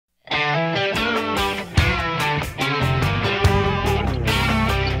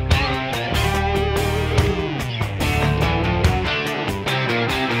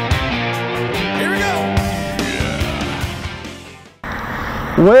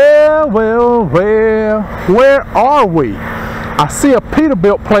Well, where are we? I see a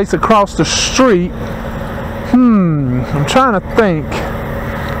Peterbilt place across the street. I'm trying to think.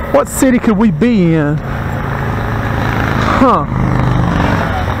 What city could we be in?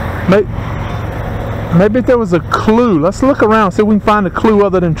 Maybe if there was a clue. Let's look around, see if we can find a clue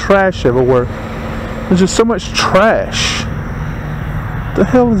other than trash everywhere. There's just so much trash. What the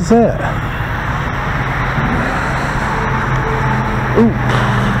hell is that? Ooh.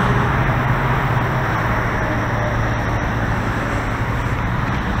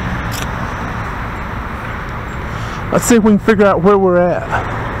 Let's see if we can figure out where we're at.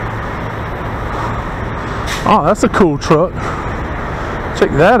 Oh, that's a cool truck.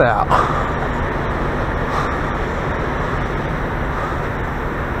 Check that out.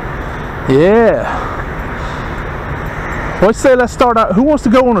 Yeah. Let's say let's start out. Who wants to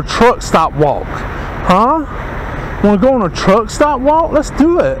go on a truck stop walk? Huh? Want to go on a truck stop walk? Let's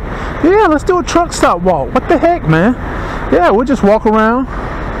do it. Yeah, let's do a truck stop walk. What the heck, man? Yeah, we'll just walk around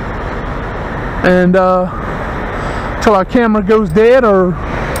and till our camera goes dead or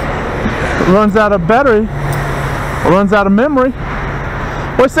runs out of battery or runs out of memory.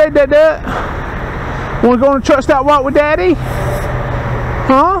 What say, Dad? Want to go on a truck stop walk with Daddy?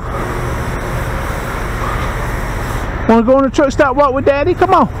 Huh? Want to go on a truck stop walk with Daddy?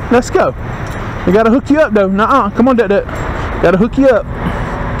 Come on, let's go. We gotta hook you up though. Nuh-uh. Come on, Dad. Gotta hook you up.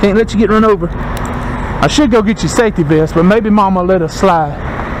 Can't let you get run over. I should go get your safety vest, but maybe Mama let us slide.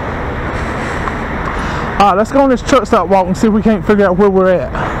 Alright, let's go on this truck stop walk and see if we can't figure out where we're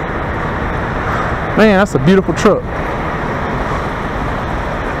at. Man, that's a beautiful truck.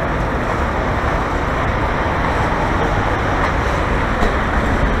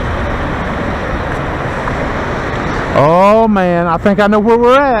 Oh man, I think I know where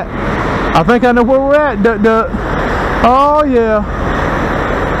we're at. I think I know where we're at. Oh yeah.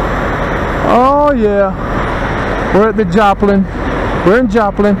 Oh yeah. We're at the Joplin. We're in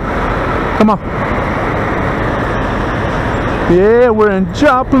Joplin. Come on. Yeah, we're in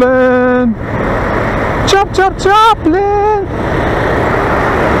Joplin. Joplin.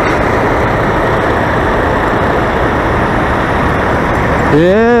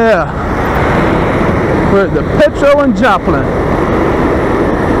 Yeah. We're at the Petro in Joplin.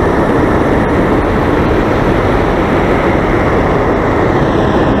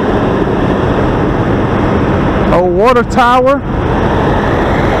 Oh, water tower.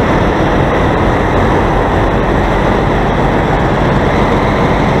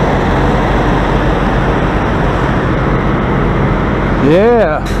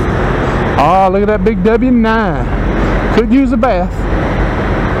 Yeah. Oh, look at that big W9. Could use a bath.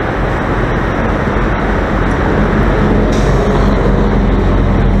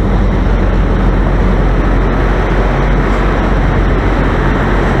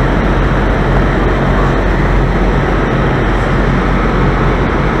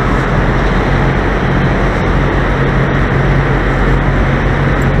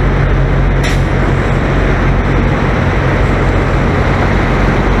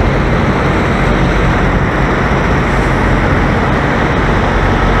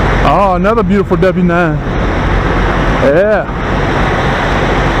 Oh, another beautiful W9. Yeah.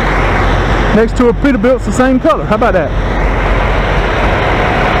 Next to a Peterbilt's the same color. How about that?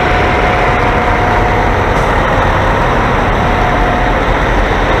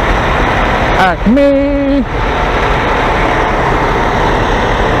 Acme.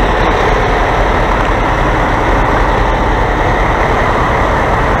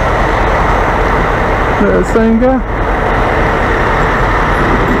 The same guy.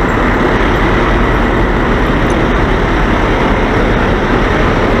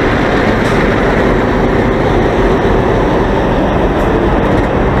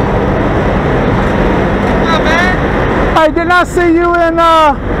 Hey, didn't I see you in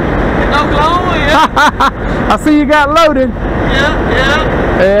Oklahoma, yeah. I see you got loaded.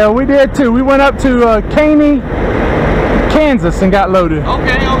 Yeah. Yeah, we did too. We went up to Caney, Kansas and got loaded.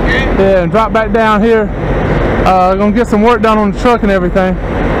 Okay. Yeah, and dropped back down here. Gonna get some work done on the truck and everything.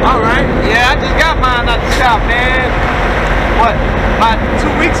 Alright. Yeah, I just got mine out the shop, man. What, about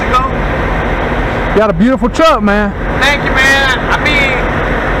 2 weeks ago? Got a beautiful truck, man. Thank you, man. I mean,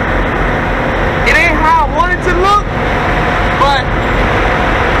 it ain't how I want it to look, but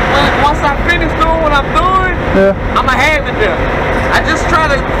once I finish doing what I'm doing, yeah, I'ma have it there. I just try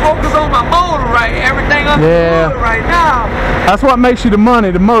to focus on my motor right, everything under the hood right now. That's what makes you the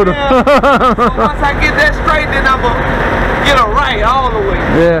money, the motor. Yeah. So once I get that straight, then I'm gonna get it right all the way.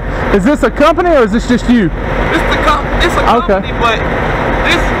 Yeah. Is this a company or is this just you? It's a company, but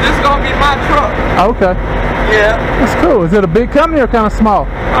this gonna be my truck. Okay. Yeah. That's cool. Is it a big company or kind of small?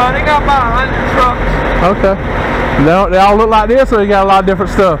 They got about 100 trucks. Okay. They all look like this, or they got a lot of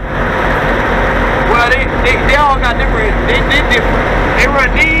different stuff? Well, they all got different. They different. They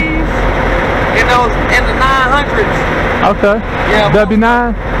run these in the 900s. Okay. Yeah.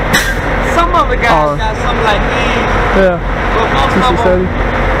 W9. Some of the guys got something like these. Yeah. But most of them,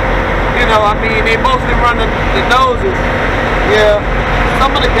 I mean, they mostly run the noses. Yeah.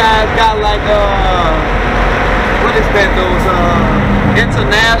 Some of the guys got like what is that? Those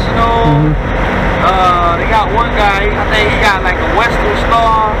international. They got one guy. I think he got like a Western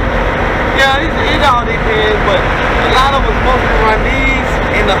Star. Yeah, it all depends, but a lot of us mostly run these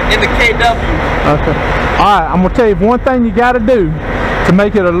in the KW. Okay. All right. I'm gonna tell you one thing you got to do to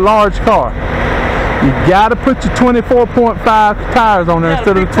make it a large car. You got to put your 24.5 tires on there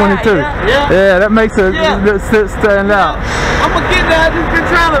instead of the 22. Yeah, that makes it stand out. I'm gonna get that. I just been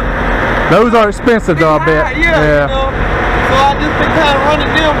trying to. Those are expensive, though. I bet. Yeah. So I just been kind of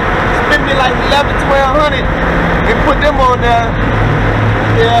running them. Spend me like 1,100 and put them on there.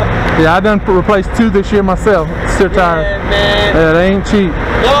 Yeah, I done replaced 2 this year myself. Steer tires. Yeah, man. Yeah, they ain't cheap.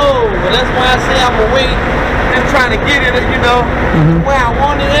 No, but that's why I say I'm gonna wait. Just trying to get it, where I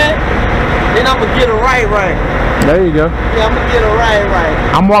want it at. Then I'm gonna get it right. There you go. Yeah, I'm gonna get it right.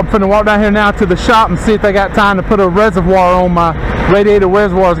 I'm finna walk down here now to the shop and see if they got time to put a reservoir on my radiator.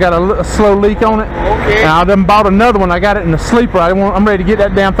 Reservoir's got a slow leak on it. Okay. And I done bought another one. I got it in the sleeper. I'm ready to get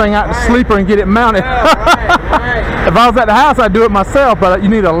that damn thing out the sleeper and get it mounted. Yeah, right. If I was at the house, I'd do it myself, but you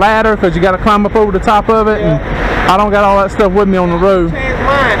need a ladder because you got to climb up over the top of it. Yeah. And I don't got all that stuff with me on the road.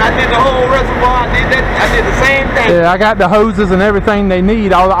 I did the whole reservoir. I did the same thing. Yeah, I got the hoses and everything they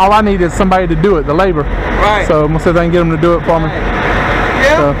need. All I need is somebody to do it, the labor. Right. So I'm gonna see if I can get them to do it for me.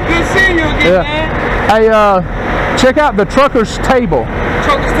 Yeah. So, good seeing you again, man. Hey, check out the Trucker's Table.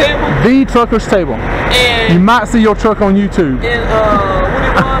 Trucker's Table. The Trucker's Table. And you might see your truck on YouTube. And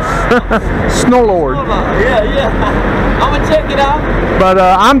what it was? Snowlord. Yeah. I'm gonna check it out. But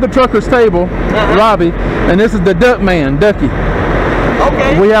I'm the Trucker's Table, Robbie, and this is the Duckman, Ducky.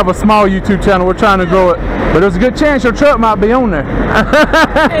 Okay. We have a small YouTube channel. We're trying to grow it, but there's a good chance your truck might be on there.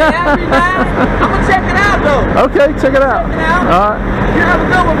 Hey, that'd be nice. I'm gonna check it out though. Okay, check it out. Check it out. All right. You have a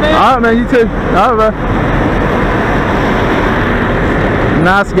good one, man. All right, man. You too. All right, bro.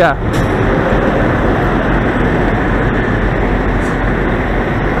 Nice guy.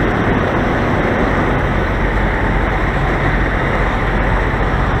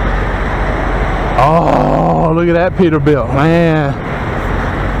 Oh, look at that Peterbilt, man.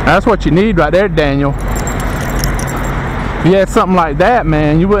 That's what you need right there, Daniel. If you had something like that,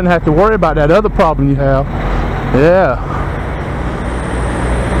 man, you wouldn't have to worry about that other problem you have. Yeah.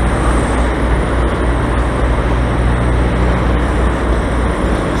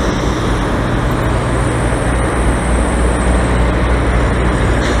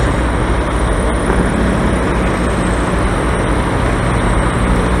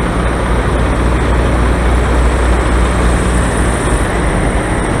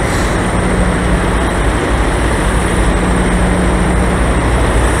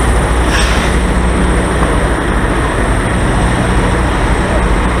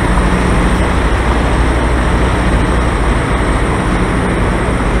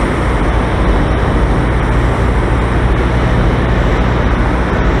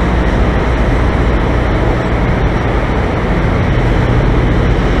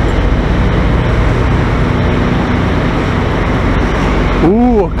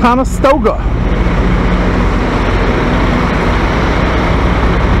 Ooh, Conestoga.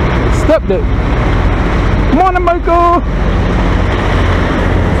 Stepped it. Morning, Michael.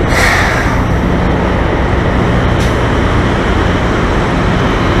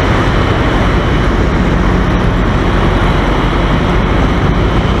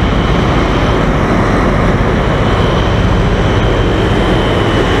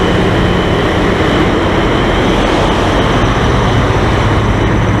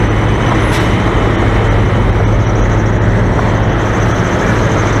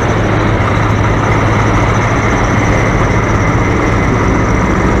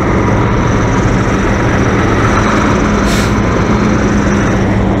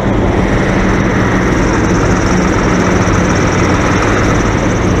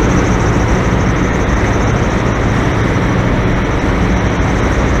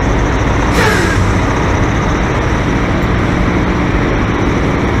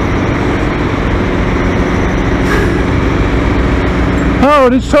 Oh,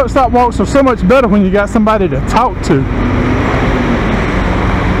 these truck stop walks are so much better when you got somebody to talk to.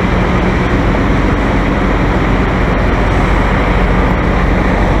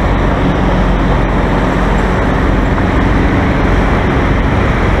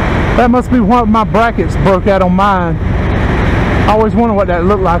 That must be one of my brackets broke out on mine. I always wonder what that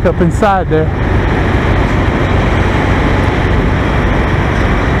looked like up inside there.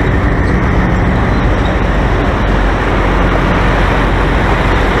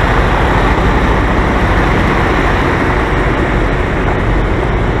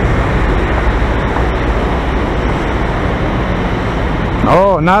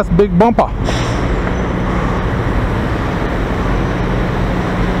 Oh, nice big bumper.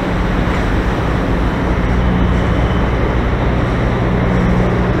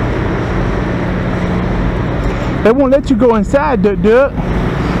 They won't let you go inside, Duck.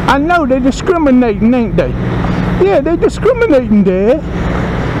 I know they're discriminating, ain't they? Yeah, they're discriminating there.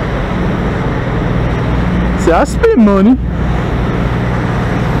 See, I spend money.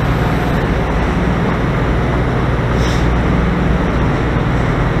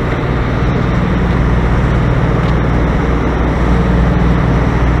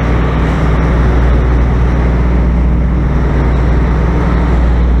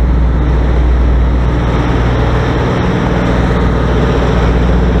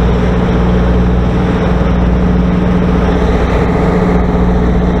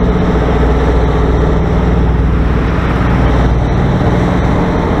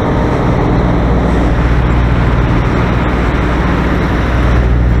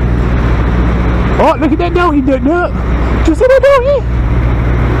 Oh, look at that doggy, Duck. Did you see that doggy?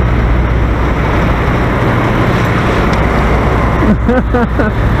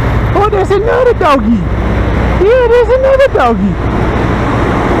 Oh, there's another doggy. Yeah, there's another doggy.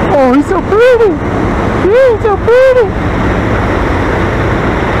 Oh, he's so pretty. Yeah, he's so pretty.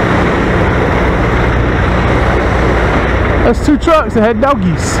 That's 2 trucks that had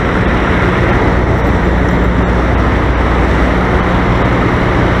doggies.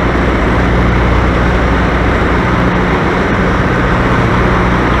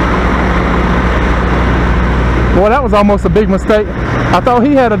 Boy, that was almost a big mistake. I thought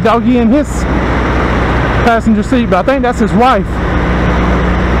he had a doggy in his passenger seat, but I think that's his wife.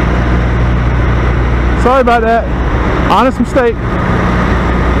 Sorry about that. Honest mistake.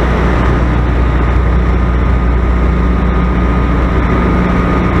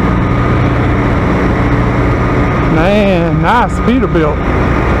 Man, nice Peterbilt.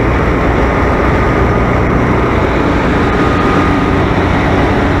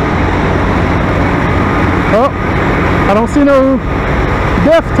 Oh, I don't see no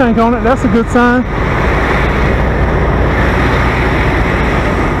def tank on it. That's a good sign.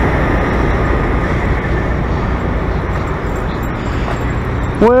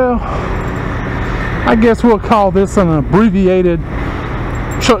 Well, I guess we'll call this an abbreviated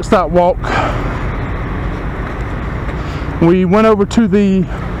truck stop walk. We went over to the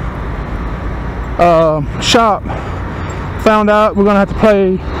shop, found out we're gonna have to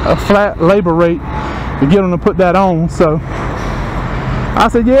pay a flat labor rate to get them to put that on. So I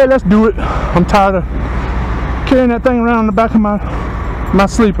said, yeah, let's do it. I'm tired of carrying that thing around in the back of my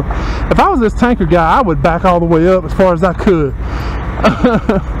sleeper. If I was this tanker guy, I would back all the way up as far as I could.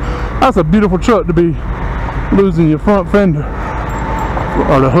 That's a beautiful truck to be losing your front fender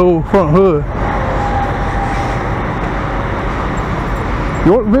or the whole front hood.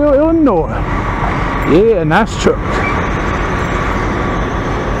 Yorkville, Illinois. Yeah, nice truck.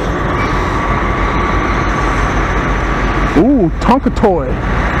 Ooh, Tonka toy.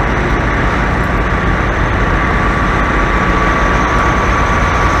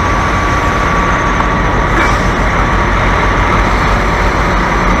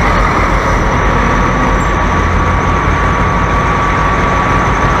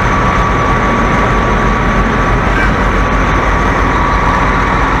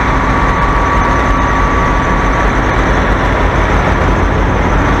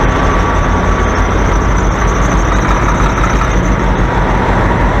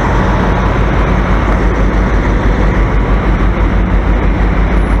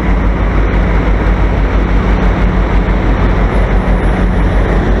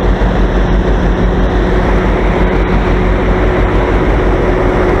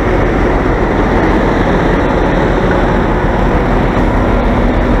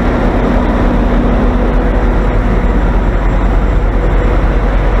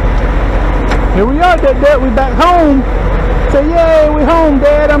 Here we are, Dad. We back home. Say, yay, we home,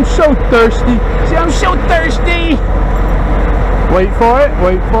 Dad. I'm so thirsty. Say, I'm so thirsty. Wait for it.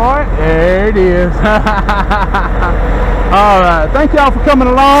 Wait for it. There it is. All right. Thank y'all for coming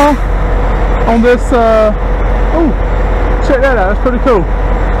along on this. Oh, check that out. That's pretty cool.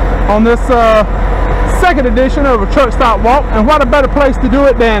 On this second edition of a truck stop walk. And what a better place to do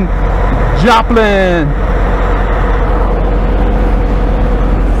it than Joplin.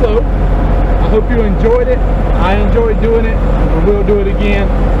 So I hope you enjoyed it. I enjoyed doing it. We will do it again.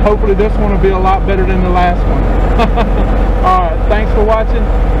 Hopefully this one will be a lot better than the last one. Alright, thanks for watching.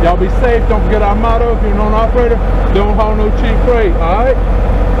 Y'all be safe. Don't forget our motto. If you're an owner operator, don't haul no cheap freight. Alright?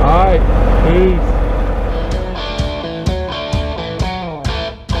 Alright. Peace.